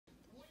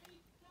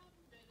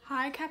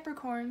Hi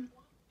Capricorn,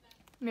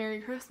 Merry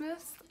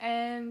Christmas,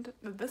 and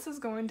this is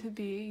going to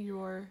be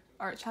your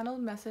art channel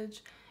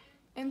message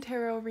and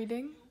tarot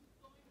reading.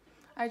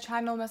 I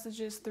channel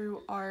messages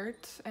through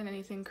art and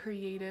anything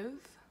creative.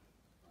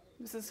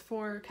 This is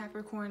for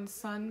Capricorn,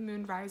 Sun,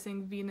 Moon,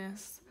 Rising,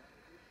 Venus.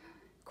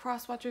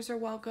 Cross-watchers are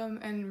welcome,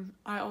 and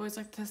I always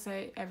like to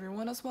say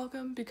everyone is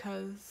welcome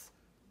because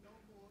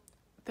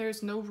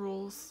there's no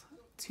rules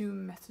to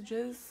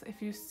messages. If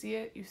you see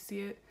it, you see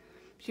it.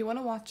 If you want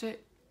to watch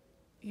it,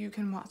 you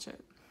can watch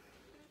it.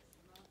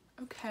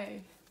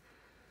 Okay.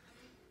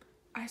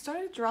 I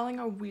started drawing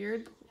a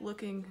weird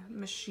looking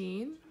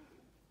machine.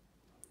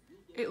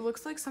 It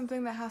looks like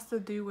something that has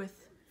to do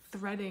with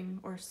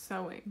threading or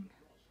sewing.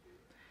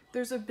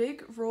 There's a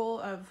big roll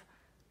of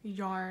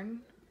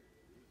yarn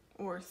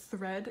or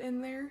thread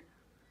in there.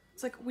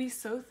 It's like we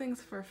sew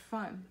things for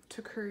fun,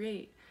 to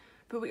create,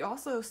 but we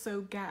also sew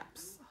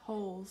gaps,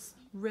 holes,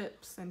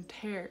 rips, and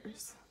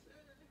tears.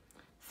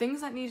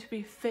 Things that need to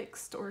be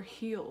fixed or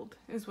healed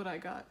is what I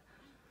got.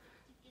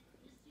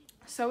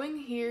 Sewing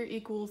here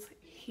equals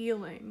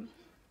healing.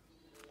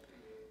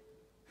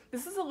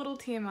 This is a little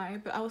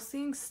TMI, but I was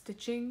seeing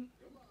stitching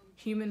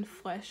human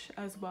flesh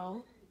as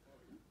well.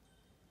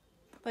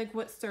 Like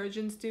what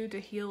surgeons do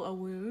to heal a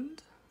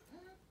wound.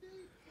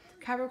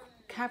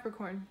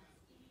 Capricorn,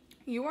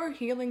 you are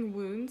healing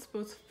wounds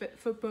both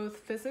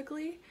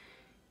physically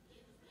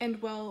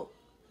and, well,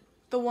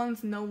 the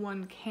ones no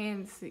one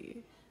can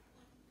see.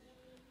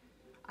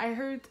 I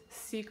heard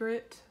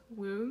secret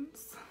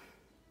wounds.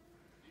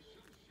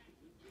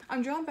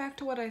 I'm drawn back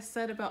to what I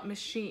said about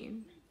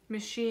machine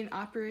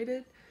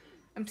operated.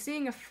 I'm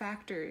seeing a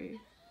factory,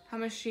 how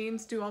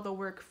machines do all the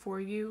work for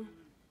you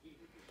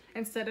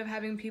instead of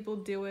having people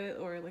do it,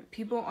 or like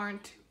people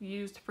aren't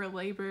used for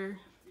labor.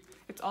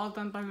 It's all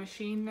done by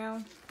machine now.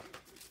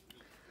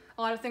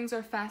 A lot of things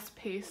are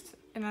fast-paced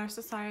in our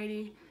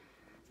society.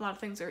 A lot of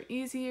things are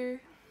easier.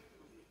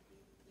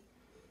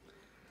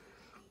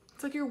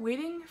 It's like you're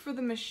waiting for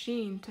the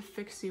machine to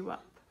fix you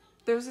up.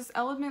 There's this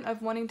element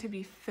of wanting to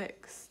be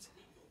fixed,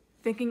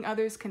 thinking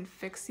others can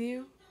fix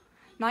you.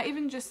 Not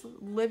even just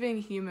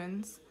living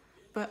humans,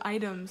 but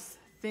items,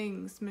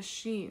 things,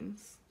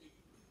 machines,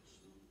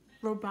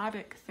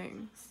 robotic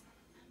things.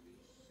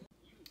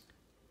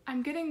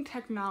 I'm getting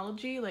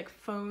technology like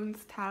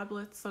phones,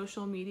 tablets,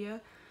 social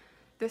media.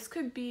 This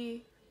could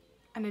be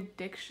an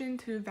addiction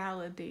to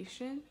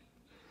validation.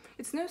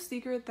 It's no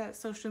secret that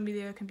social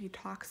media can be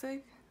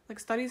toxic. Like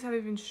studies have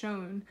even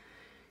shown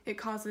it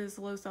causes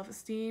low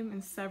self-esteem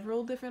in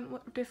several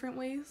different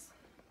ways.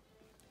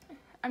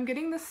 I'm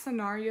getting this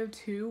scenario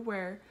too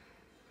where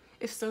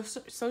if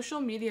social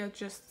media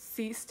just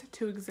ceased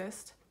to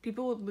exist,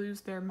 people would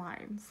lose their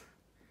minds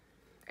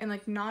and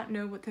like not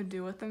know what to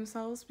do with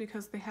themselves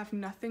because they have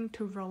nothing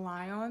to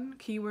rely on,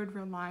 keyword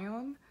rely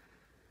on.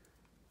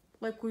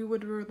 Like we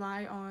would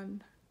rely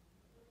on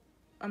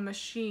a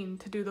machine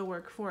to do the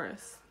work for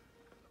us.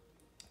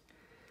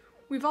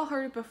 We've all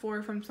heard it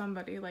before from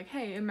somebody, like,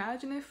 hey,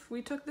 imagine if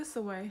we took this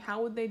away,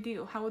 how would they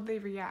deal? How would they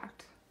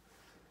react?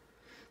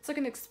 It's like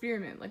an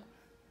experiment. Like,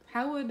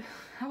 how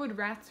would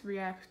rats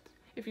react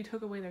if you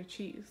took away their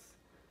cheese?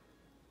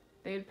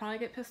 They'd probably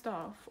get pissed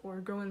off or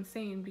go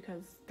insane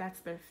because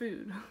that's their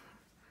food.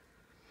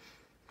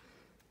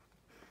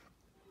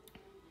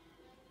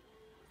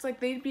 It's like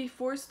they'd be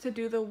forced to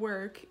do the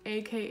work,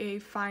 aka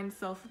find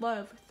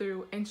self-love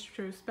through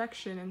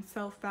introspection and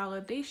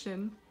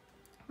self-validation,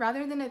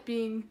 rather than it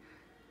being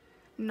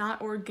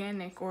not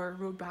organic or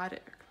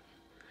robotic.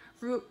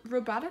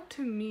 Robotic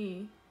to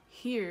me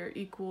here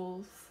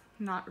equals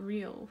not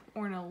real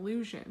or an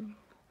illusion.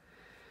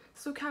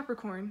 So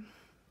Capricorn,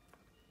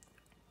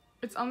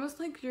 it's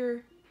almost like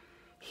your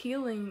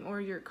healing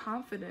or your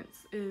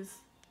confidence is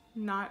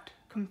not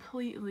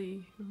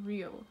completely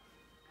real.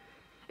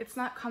 It's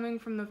not coming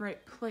from the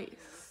right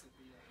place.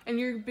 And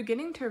you're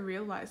beginning to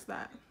realize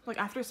that. Like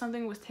after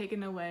something was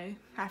taken away,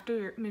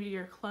 after maybe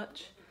your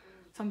clutch,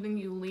 something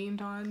you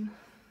leaned on,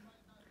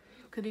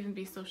 could even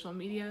be social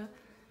media,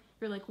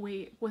 you're like,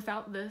 wait,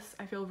 without this,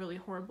 I feel really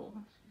horrible.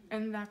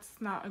 And that's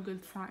not a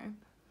good sign.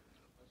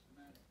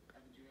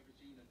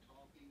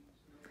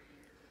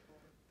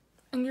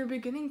 And you're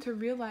beginning to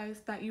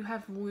realize that you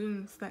have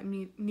wounds that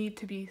need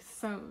to be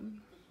sewn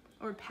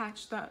or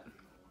patched up.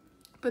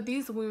 But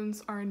these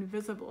wounds are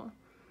invisible.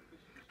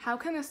 How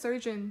can a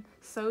surgeon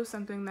sew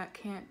something that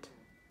can't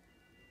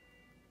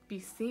be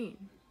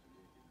seen?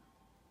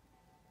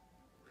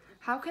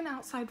 How can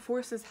outside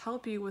forces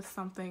help you with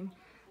something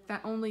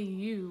that only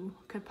you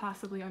could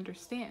possibly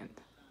understand?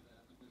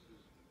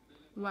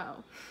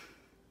 Well,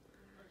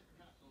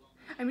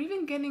 I'm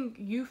even getting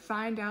you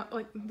find out,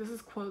 like this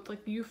is quote, like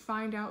you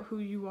find out who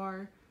you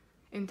are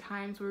in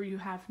times where you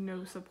have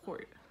no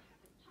support.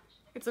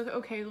 It's like,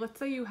 okay, let's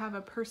say you have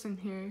a person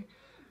here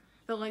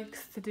that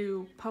likes to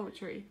do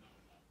poetry.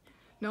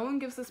 No one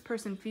gives this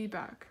person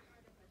feedback.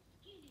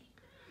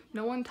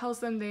 No one tells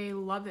them they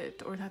love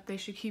it or that they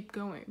should keep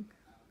going.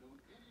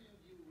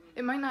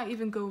 It might not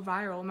even go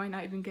viral, might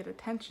not even get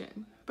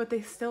attention, but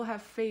they still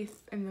have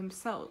faith in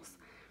themselves.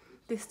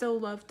 they still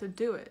love to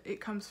do it. It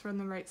comes from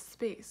the right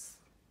space.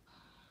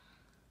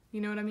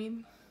 You know what I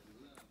mean?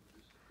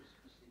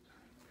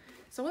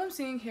 So what I'm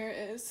seeing here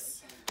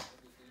is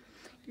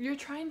you're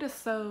trying to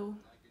sew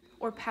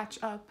or patch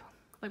up,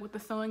 like with the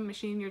sewing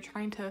machine, you're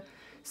trying to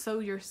sew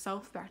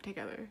yourself back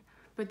together.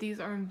 But these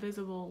are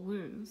invisible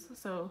wounds,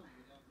 so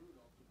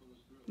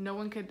no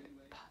one could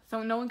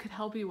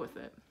help you with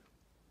it.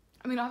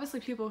 I mean, obviously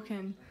people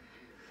can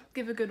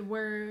give a good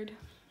word,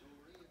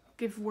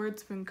 give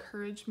words of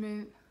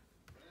encouragement,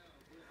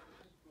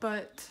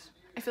 but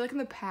I feel like in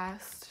the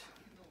past,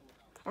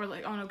 or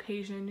like on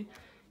occasion,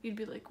 you'd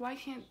be like, why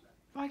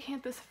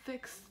can't this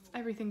fix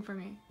everything for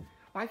me?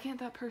 Why can't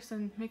that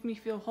person make me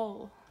feel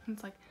whole? And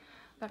it's like,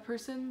 that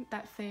person,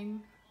 that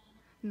thing,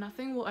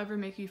 nothing will ever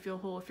make you feel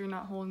whole if you're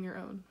not whole on your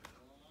own.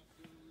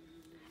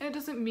 And it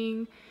doesn't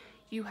mean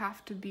you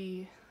have to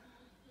be,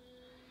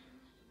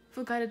 I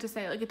feel guided to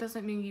say, like, it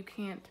doesn't mean you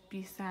can't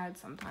be sad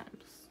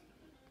sometimes.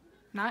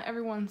 Not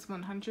everyone's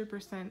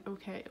 100%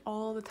 okay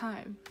all the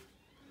time.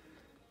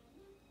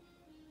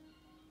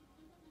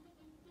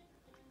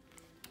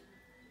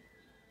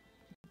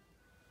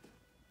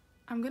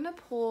 I'm gonna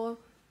pull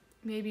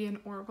maybe an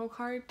oracle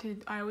card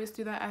I always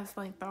do that as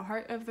like the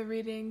heart of the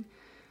reading,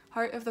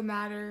 heart of the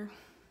matter.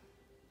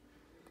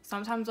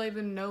 Sometimes I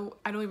don't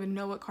even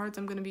know what cards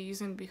I'm gonna be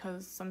using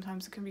because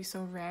sometimes it can be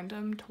so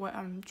random to what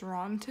I'm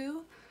drawn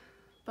to.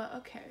 But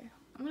okay,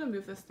 I'm gonna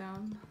move this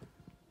down.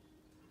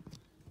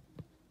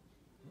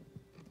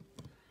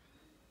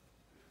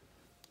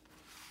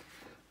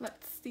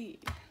 Let's see.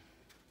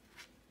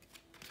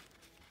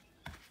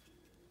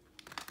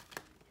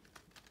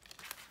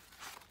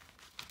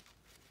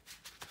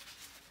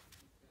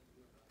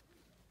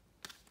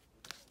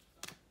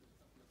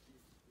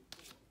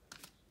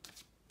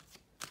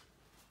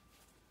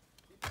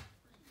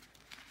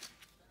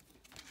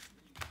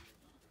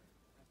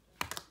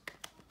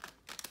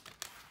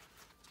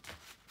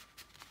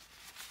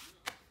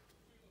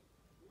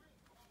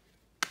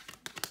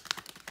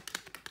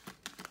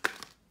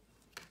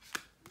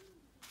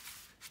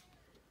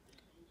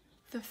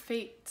 The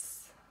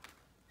Fates.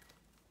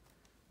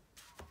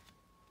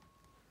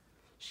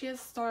 She has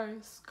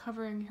stars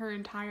covering her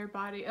entire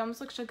body. It almost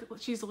looks like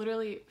she's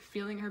literally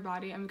feeling her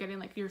body. I'm getting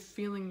like you're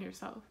feeling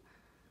yourself.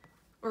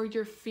 Or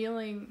you're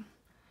feeling,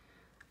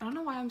 I don't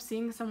know why I'm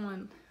seeing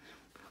someone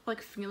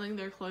like feeling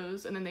their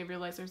clothes and then they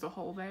realize there's a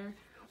hole there.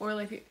 Or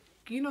like,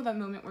 you know that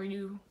moment where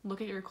you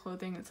look at your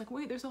clothing and it's like,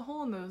 wait, there's a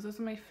hole in those. Those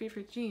are my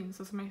favorite jeans.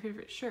 Those are my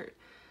favorite shirt.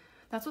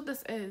 That's what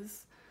this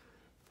is.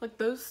 Like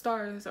those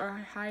stars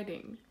are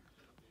hiding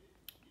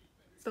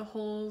the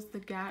holes, the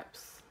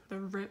gaps, the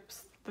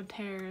rips, the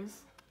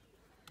tears.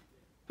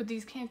 But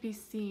these can't be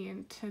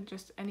seen to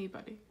just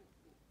anybody.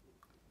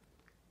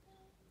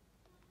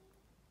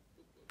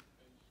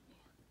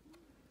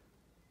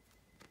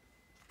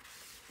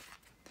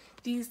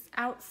 These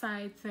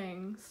outside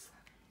things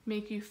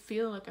make you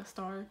feel like a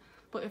star,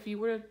 but if you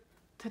were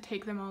to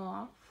take them all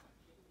off,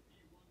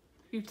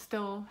 you'd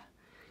still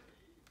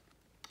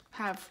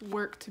have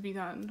work to be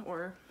done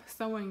or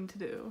sewing to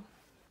do.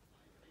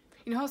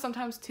 You know how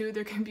sometimes too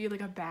there can be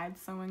like a bad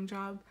sewing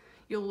job?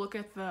 You'll look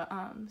at the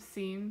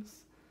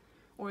seams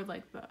or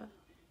like the,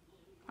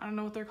 I don't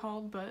know what they're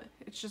called, but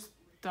it's just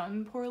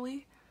done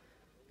poorly.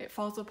 It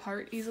falls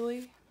apart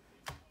easily.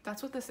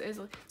 That's what this is.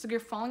 It's like you're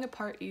falling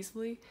apart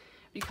easily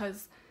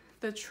because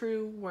the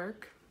true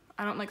work,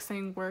 I don't like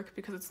saying work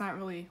because it's not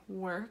really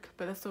work,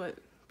 but that's what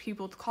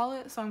people call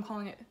it, so I'm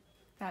calling it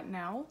that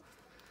now.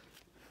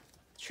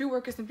 True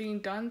work isn't being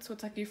done, so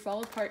it's like you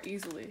fall apart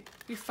easily.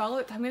 You fall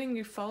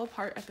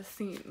apart at the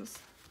seams.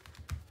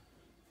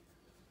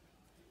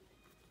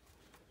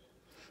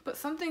 But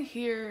something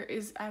here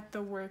is at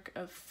the work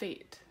of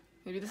fate.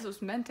 Maybe this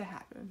was meant to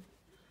happen.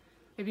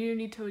 Maybe you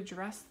need to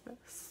address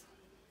this.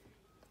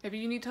 Maybe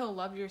you need to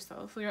love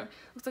yourself.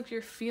 Looks like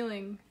you're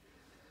feeling.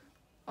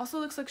 Also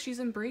looks like she's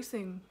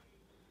embracing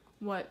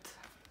what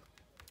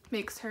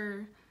makes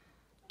her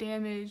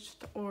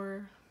damaged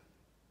or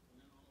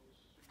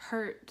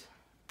hurt.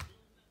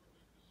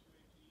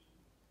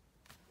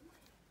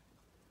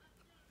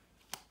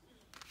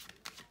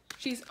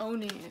 She's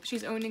owning it.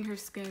 She's owning her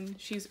skin.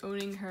 She's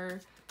owning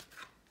her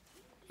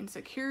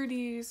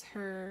insecurities,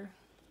 her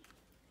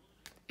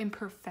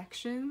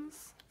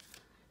imperfections.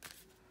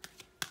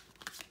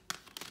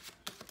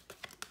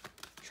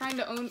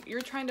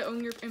 You're trying to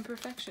own your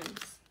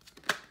imperfections.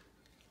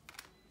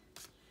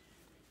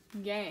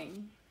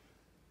 Yang.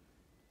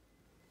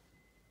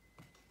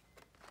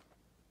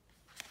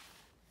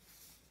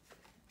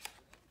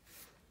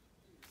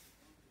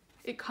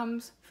 It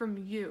comes from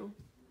you.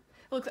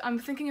 Look, I'm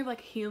thinking of like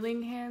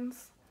healing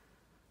hands.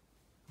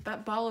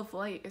 That ball of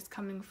light is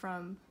coming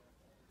from,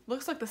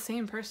 looks like the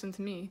same person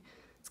to me.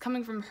 It's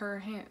coming from her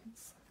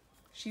hands.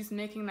 She's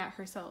making that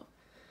herself.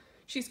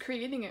 She's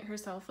creating it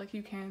herself like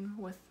you can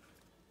with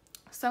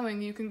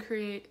sewing. You can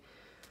create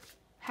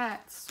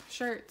hats,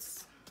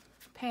 shirts,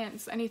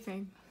 pants,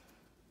 anything.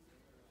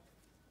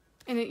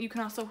 And you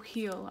can also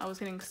heal. I was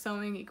getting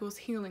sewing equals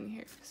healing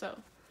here. So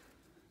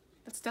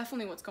That's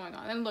definitely what's going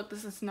on. And look,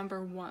 this is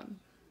number 1.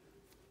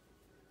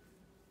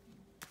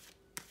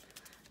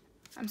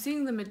 I'm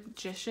seeing the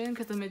Magician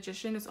because the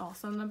Magician is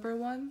also number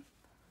 1.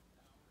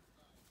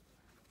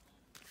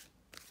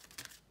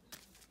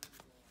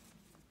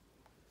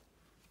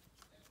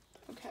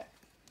 Okay.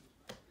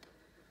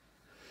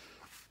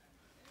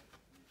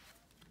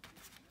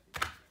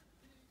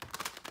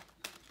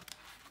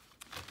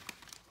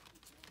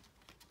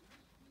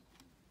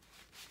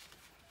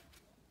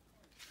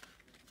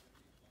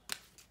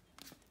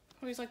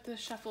 I always like to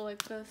shuffle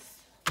like this.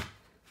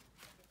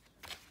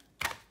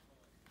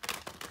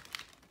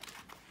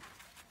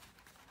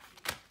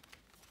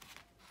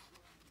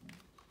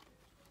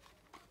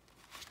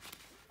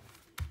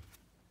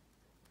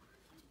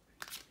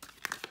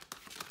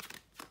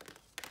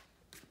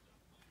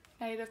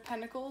 Knight of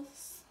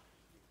Pentacles.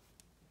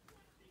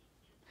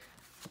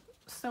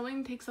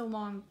 Sewing takes a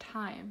long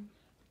time.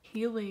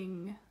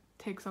 Healing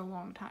takes a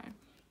long time.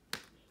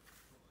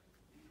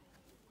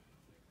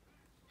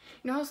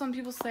 You know how some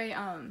people say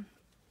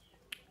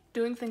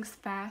doing things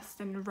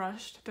fast and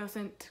rushed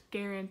doesn't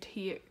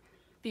guarantee it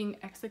being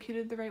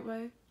executed the right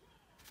way?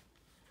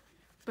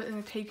 But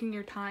in taking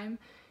your time,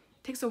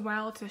 it takes a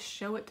while to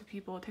show it to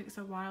people. It takes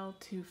a while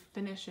to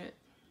finish it.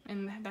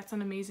 And that's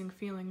an amazing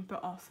feeling.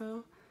 But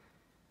also,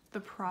 the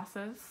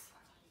process,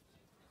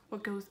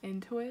 what goes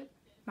into it,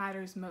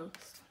 matters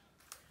most.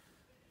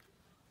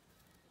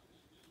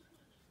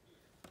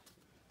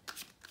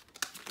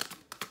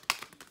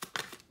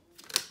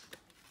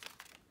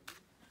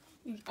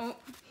 Oh,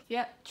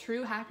 yeah,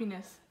 true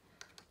happiness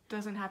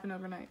doesn't happen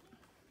overnight.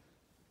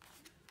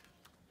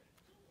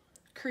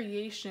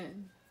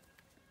 Creation.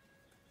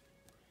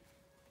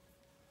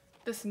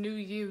 This new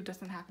you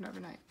doesn't happen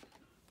overnight.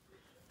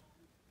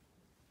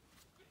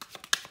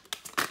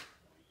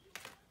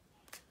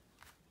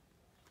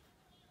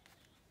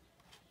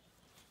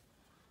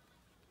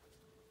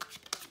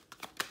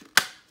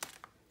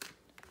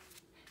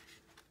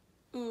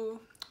 Ooh,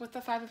 with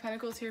the 5 of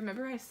Pentacles here,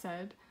 remember I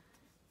said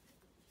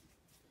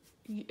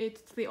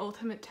it's the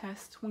ultimate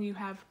test when you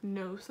have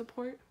no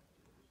support,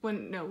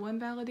 when no one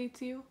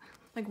validates you.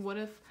 Like, what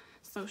if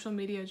social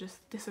media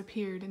just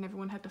disappeared and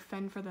everyone had to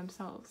fend for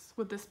themselves?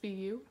 Would this be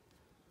you?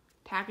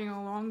 Tagging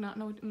along, not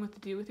knowing what to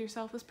do with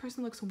yourself? This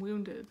person looks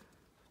wounded.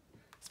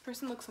 This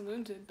person looks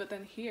wounded, but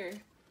then here,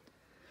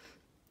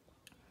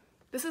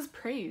 this is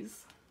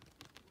praise.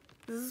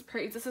 This is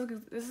praise. This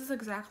is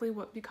exactly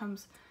what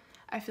becomes,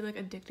 I feel like,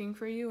 addicting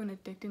for you and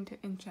addicting to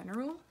in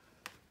general.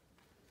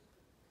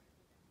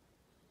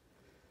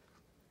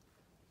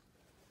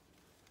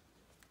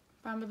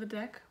 Bottom of the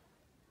deck.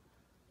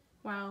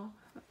 Wow.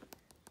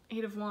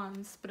 8 of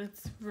Wands, but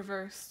it's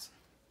reversed.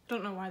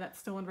 Don't know why that's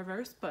still in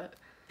reverse, but...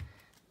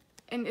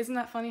 And isn't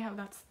that funny how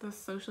that's the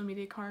social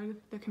media card,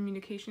 the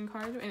communication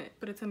card,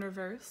 but it's in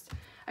reverse?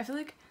 I feel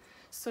like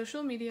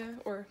social media,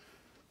 or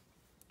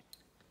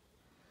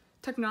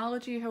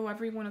technology,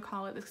 however you want to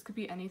call it, this could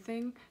be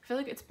anything, I feel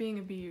like it's being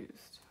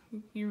abused.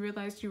 You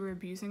realized you were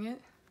abusing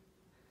it.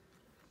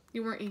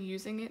 You weren't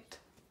using it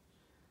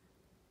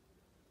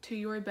to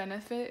your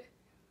benefit.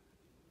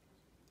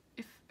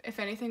 If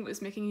anything, it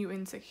was making you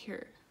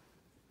insecure.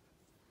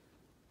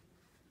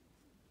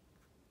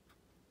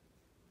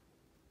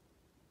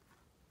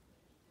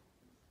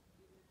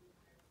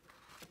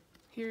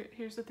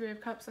 Here's the 3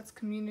 of Cups, that's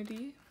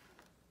community.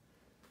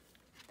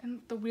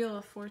 Then the Wheel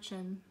of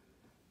Fortune.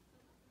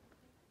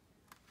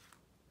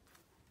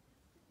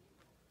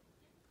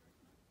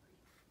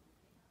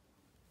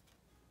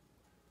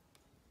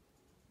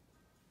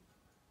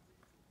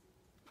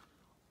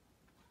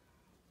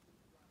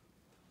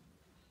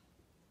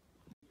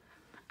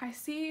 I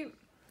see,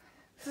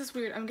 this is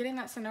weird, I'm getting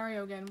that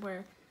scenario again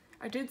where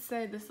I did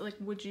say this, like,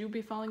 would you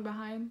be falling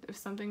behind if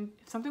something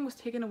was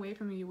taken away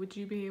from you? Would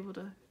you be able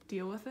to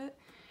deal with it?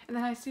 And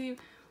then I see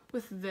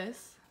with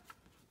this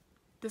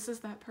is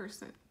that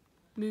person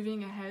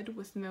moving ahead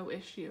with no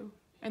issue.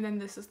 And then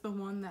this is the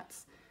one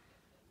that's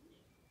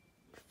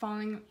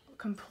falling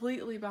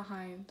completely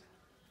behind,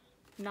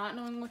 not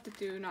knowing what to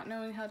do, not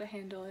knowing how to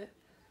handle it.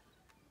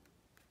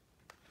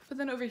 But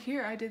then over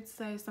here, I did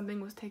say something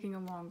was taking a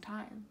long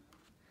time.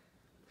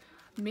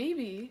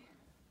 Maybe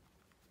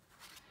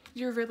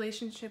your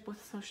relationship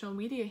with social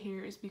media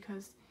here is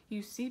because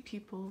you see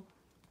people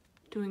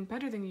doing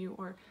better than you,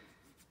 or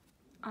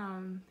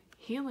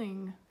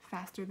healing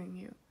faster than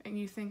you, and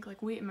you think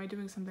like, wait, am I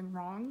doing something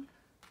wrong?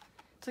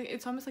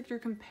 It's almost like you're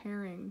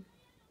comparing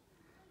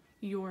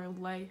your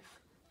life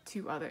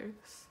to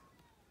others,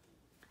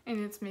 and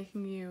it's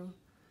making you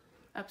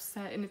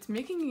upset, and it's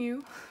making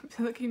you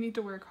feel like you need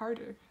to work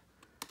harder.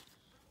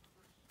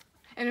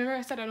 And remember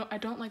I said I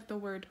don't like the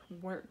word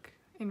work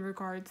in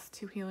regards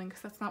to healing,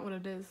 because that's not what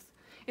it is.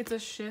 It's a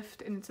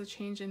shift and it's a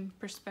change in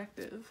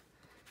perspective.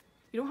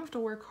 You don't have to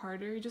work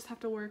harder, you just have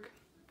to work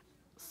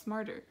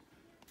smarter.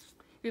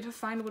 You have to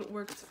find what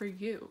works for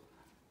you.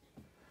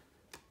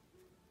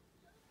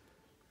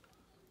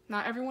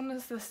 Not everyone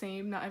is the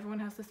same, not everyone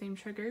has the same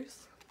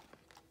triggers.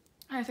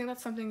 And I think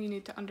that's something you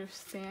need to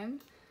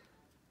understand.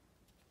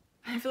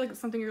 I feel like it's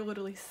something you're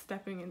literally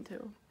stepping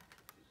into.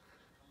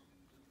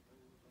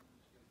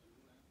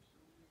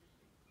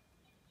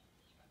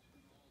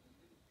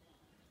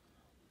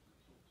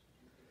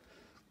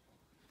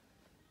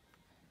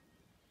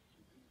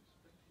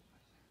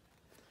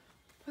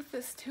 With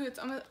this too, it's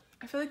almost,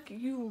 I feel like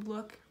you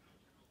look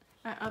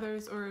at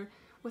others or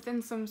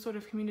within some sort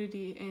of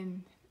community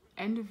in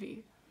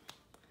envy.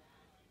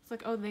 It's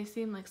like, oh, they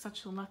seem like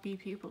such lucky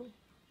people.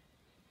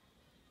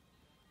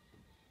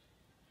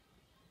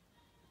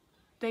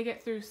 They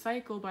get through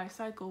cycle by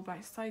cycle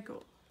by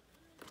cycle,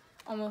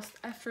 almost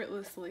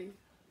effortlessly.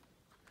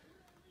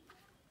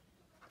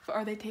 But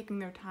are they taking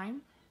their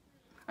time?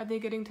 Are they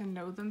getting to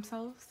know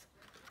themselves?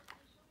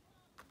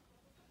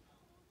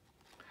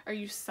 Are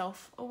you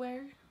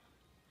self-aware?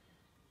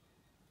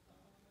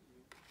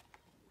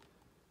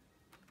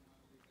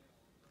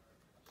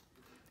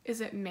 Is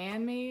it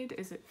man-made?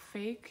 Is it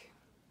fake?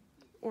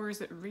 Or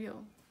is it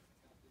real?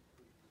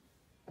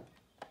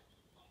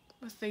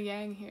 With the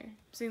yang here, I'm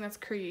seeing that's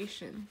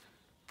creation.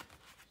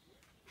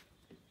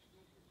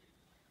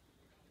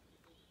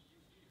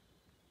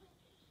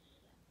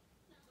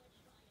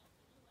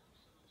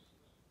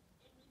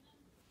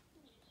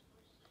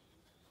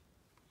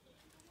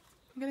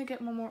 I'm gonna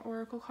get one more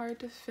oracle card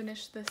to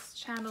finish this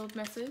channeled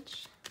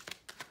message.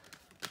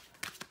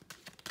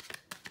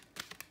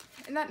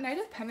 And that Knight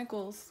of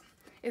Pentacles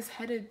is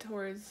headed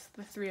towards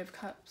the Three of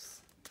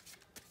Cups.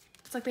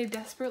 It's like they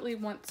desperately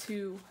want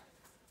to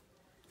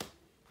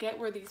get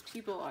where these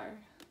people are.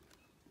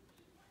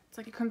 It's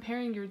like you're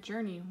comparing your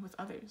journey with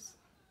others.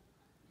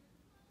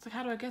 It's like,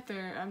 how do I get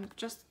there? I'm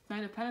just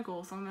Knight of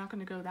Pentacles, so I'm not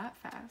going to go that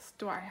fast.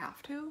 Do I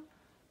have to?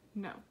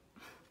 No.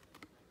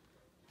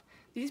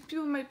 These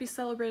people might be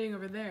celebrating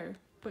over there,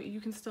 but you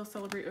can still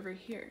celebrate over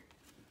here.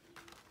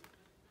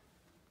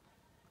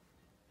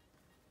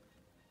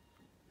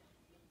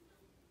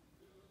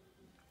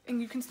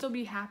 And you can still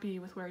be happy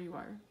with where you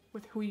are,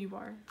 with who you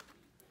are.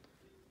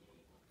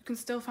 You can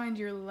still find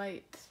your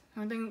light.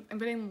 I'm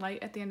getting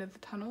light at the end of the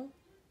tunnel.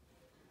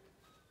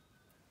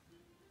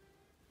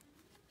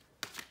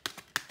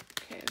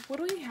 Okay, what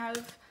do we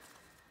have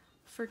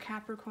for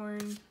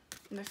Capricorn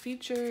in the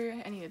future?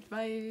 Any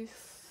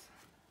advice?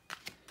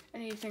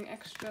 Anything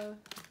extra?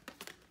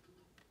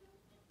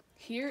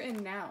 Here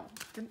and now.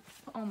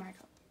 Oh my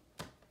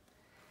god.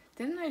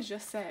 Didn't I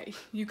just say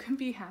you can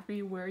be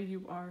happy where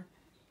you are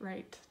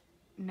right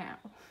now?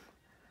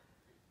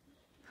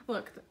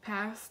 Look, the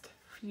past,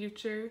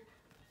 future.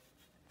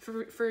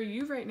 For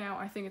you right now,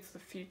 I think it's the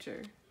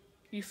future.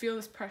 You feel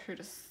this pressure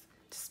to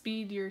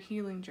speed your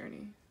healing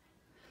journey.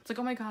 It's like,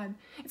 oh my god,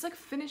 it's like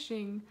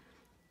finishing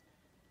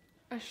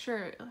a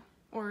shirt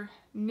or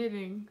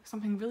knitting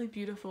something really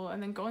beautiful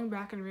and then going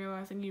back and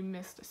realizing you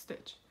missed a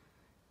stitch.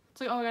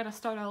 It's like, oh, I gotta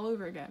start all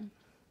over again.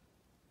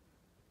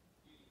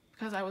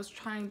 Because I was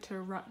trying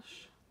to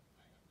rush.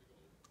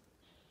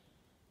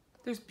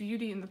 There's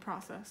beauty in the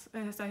process,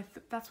 and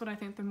that's what I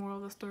think the moral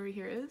of the story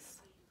here is.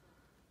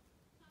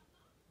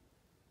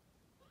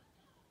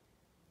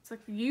 It's like,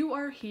 you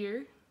are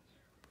here,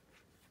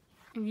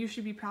 and you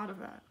should be proud of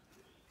that.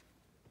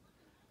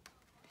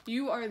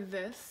 You are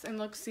this, and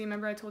look, see,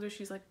 remember I told her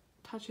she's like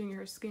touching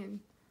her skin.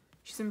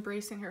 She's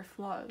embracing her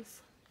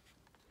flaws.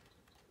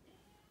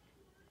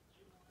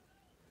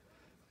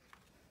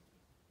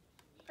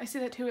 I see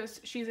that too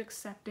as she's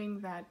accepting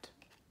that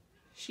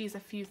she's a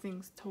few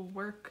things to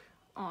work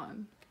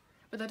on,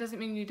 but that doesn't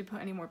mean you need to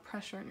put any more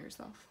pressure on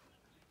yourself.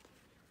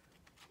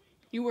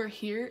 You are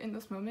here in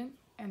this moment,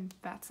 and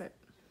that's it.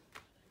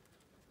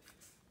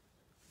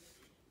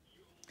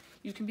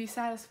 You can be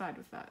satisfied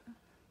with that.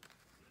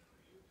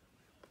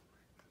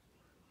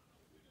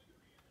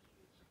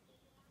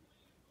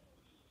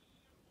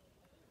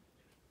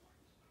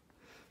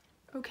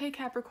 Okay,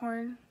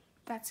 Capricorn,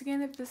 that's the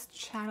end of this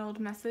channeled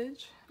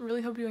message. I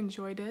really hope you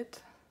enjoyed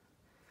it.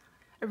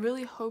 I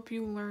really hope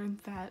you learned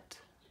that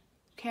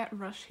you can't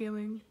rush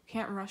healing,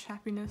 can't rush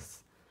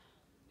happiness.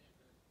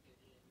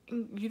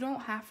 You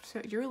don't have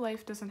to, your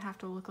life doesn't have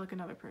to look like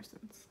another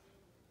person's.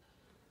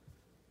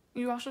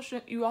 You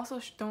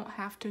also don't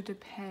have to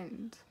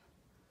depend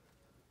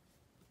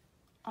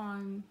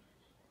on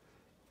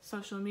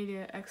social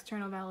media,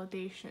 external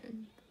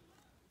validation.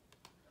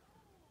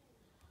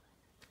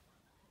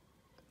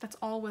 That's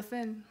all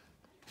within.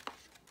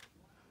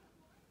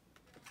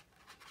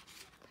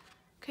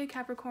 Okay,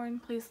 Capricorn,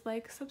 please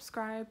like,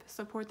 subscribe,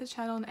 support the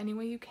channel in any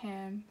way you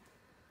can.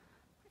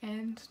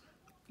 And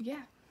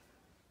yeah,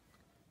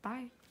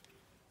 bye.